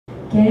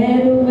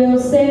Quero eu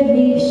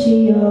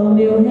servir-te, ó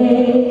meu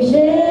Rei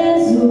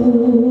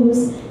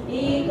Jesus,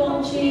 e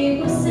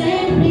contigo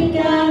sempre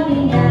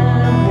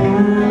caminhar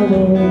à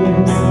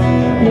luz,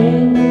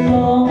 tendo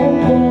com o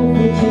povo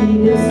de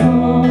Deus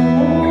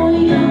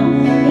comunhão,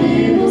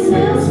 e dos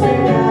meus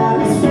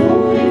pecados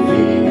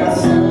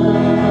purificação.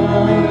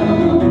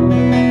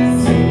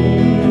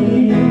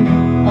 Sim,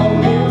 ó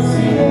meu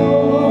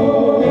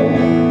Senhor,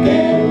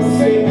 quero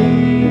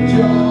seguir-te,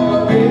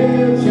 ó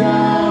Deus de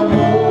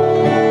amor.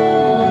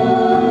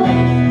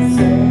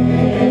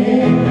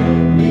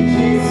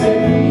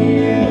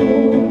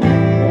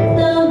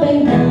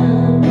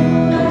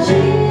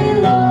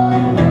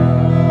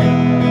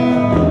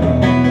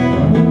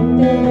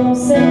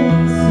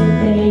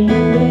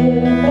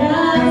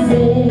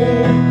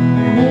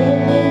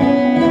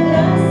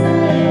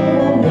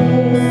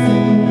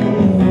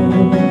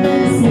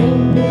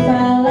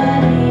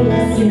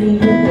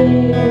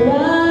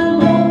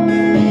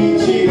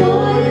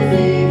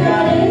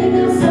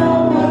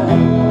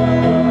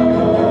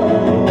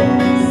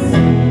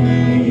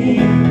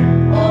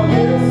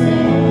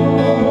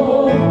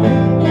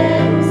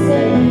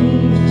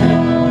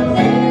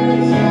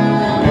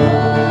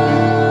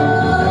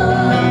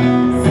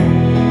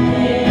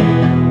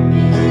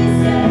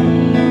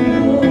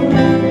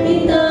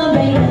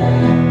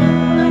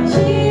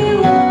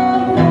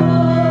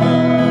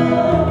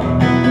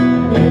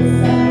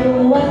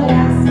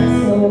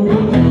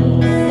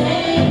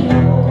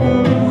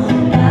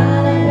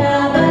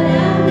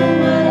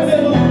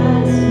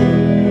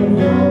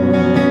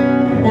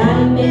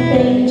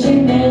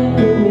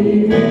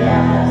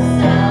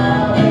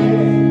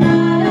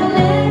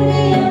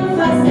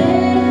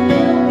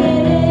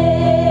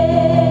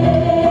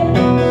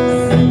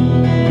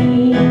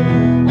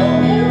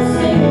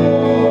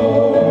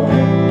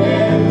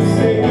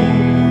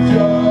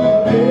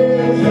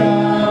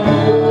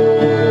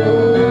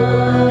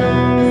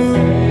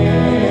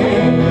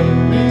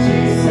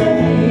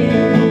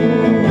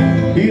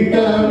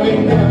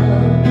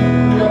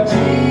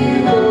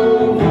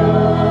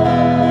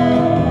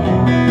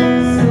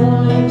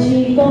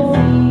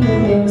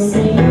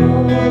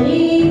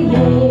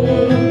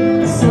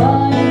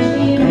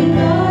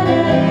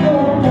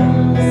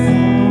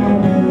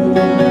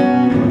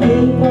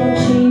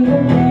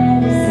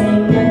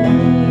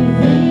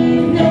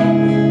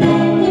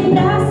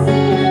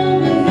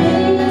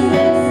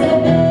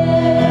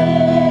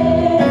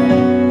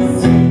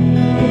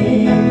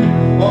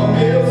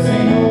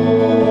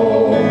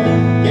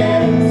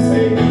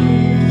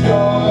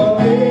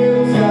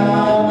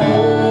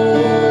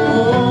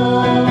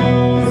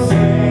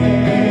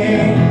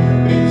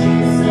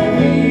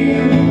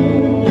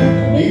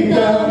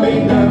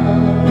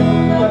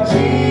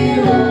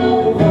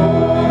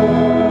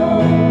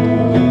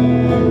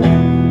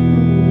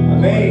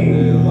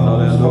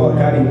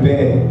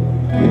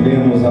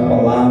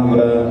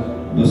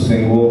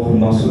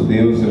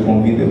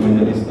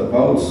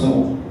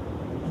 Valdison,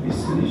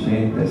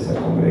 vice-dirigente dessa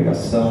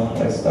congregação,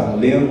 para estar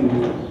lendo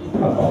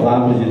a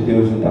palavra de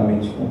Deus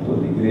juntamente com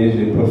toda a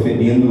igreja e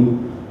proferindo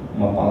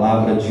uma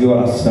palavra de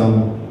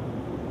oração.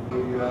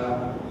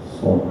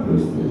 Só 1,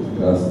 2, 3,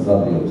 graças a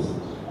Deus.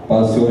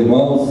 Paz do Senhor,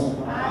 irmãos.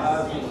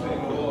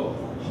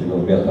 Chegou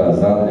bem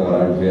atrasado, é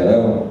horário de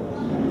verão.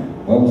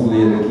 Vamos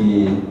ler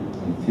aqui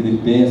em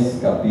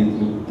Filipenses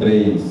capítulo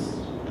 3.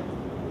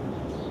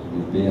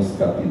 Filipenses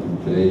capítulo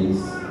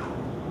 3.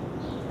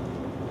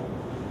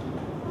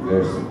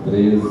 Verso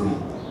 13,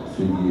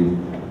 seguir.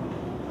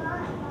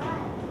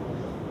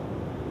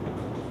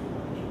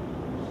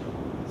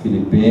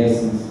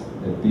 Filipenses,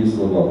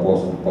 Epístola do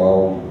Apóstolo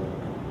Paulo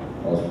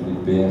aos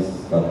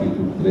Filipenses,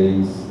 capítulo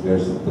 3,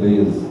 verso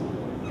 13.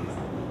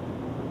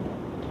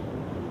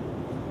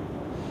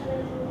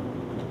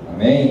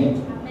 Amém?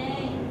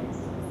 Amém.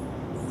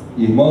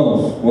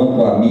 Irmãos,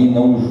 quanto a mim,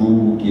 não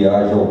julgo que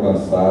haja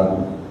alcançado,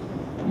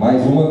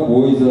 mas uma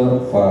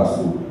coisa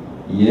faço,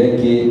 e é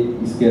que,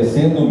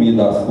 esquecendo-me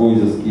das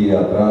coisas que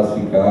atrás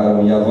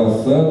ficaram e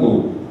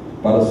avançando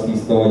para as que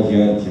estão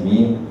adiante de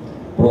mim,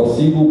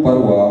 prossigo para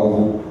o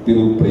alvo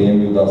pelo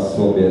prêmio da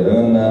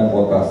soberana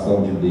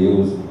vocação de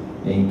Deus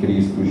em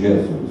Cristo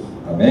Jesus.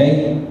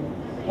 Amém?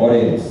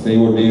 Oremos.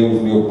 Senhor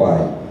Deus, meu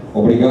Pai,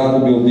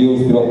 obrigado, meu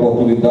Deus, pela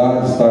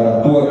oportunidade de estar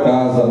na Tua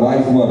casa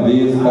mais uma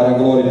vez para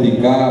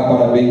glorificar,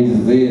 para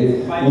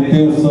bendizer o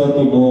Teu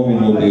santo nome,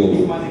 meu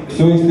Deus.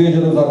 Que o Senhor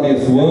esteja nos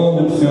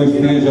abençoando, que o Senhor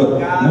esteja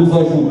nos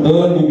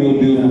ajudando, meu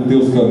Deus, nos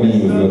Teus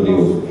caminhos, meu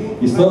Deus.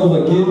 Estamos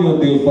aqui, meu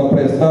Deus, para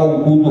prestar um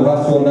culto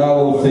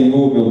racional ao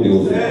Senhor, meu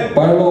Deus,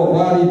 para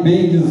louvar e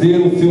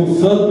bendizer o Seu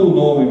santo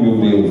nome, meu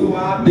Deus.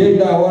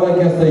 Desde a hora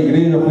que esta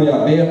igreja foi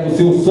aberta, o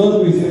Seu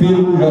Santo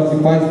Espírito já se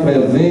faz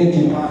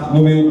presente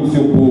no meio do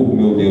Seu povo,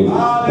 meu Deus.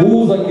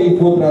 Usa quem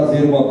for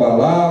trazer uma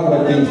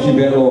palavra, quem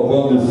estiver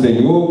louvando o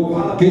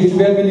Senhor, quem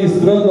estiver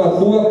ministrando a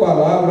Tua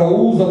palavra,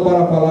 usa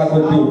para falar com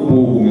o Teu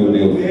povo, meu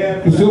Deus.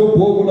 Que o Seu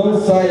povo não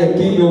saia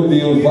aqui, meu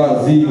Deus,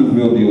 vazios,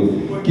 meu Deus.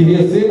 que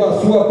receba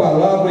a sua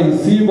palavra e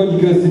sirva de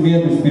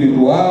crescimento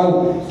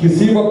espiritual, que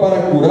sirva para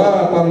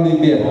curar, para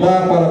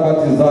libertar, para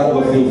batizar com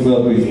o seu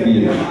Santo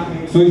Espírito.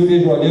 Que o Senhor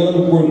esteja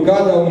olhando por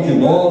cada um de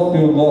nós,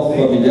 pelos nossos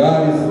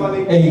familiares,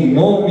 em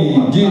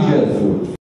nome de Jesus.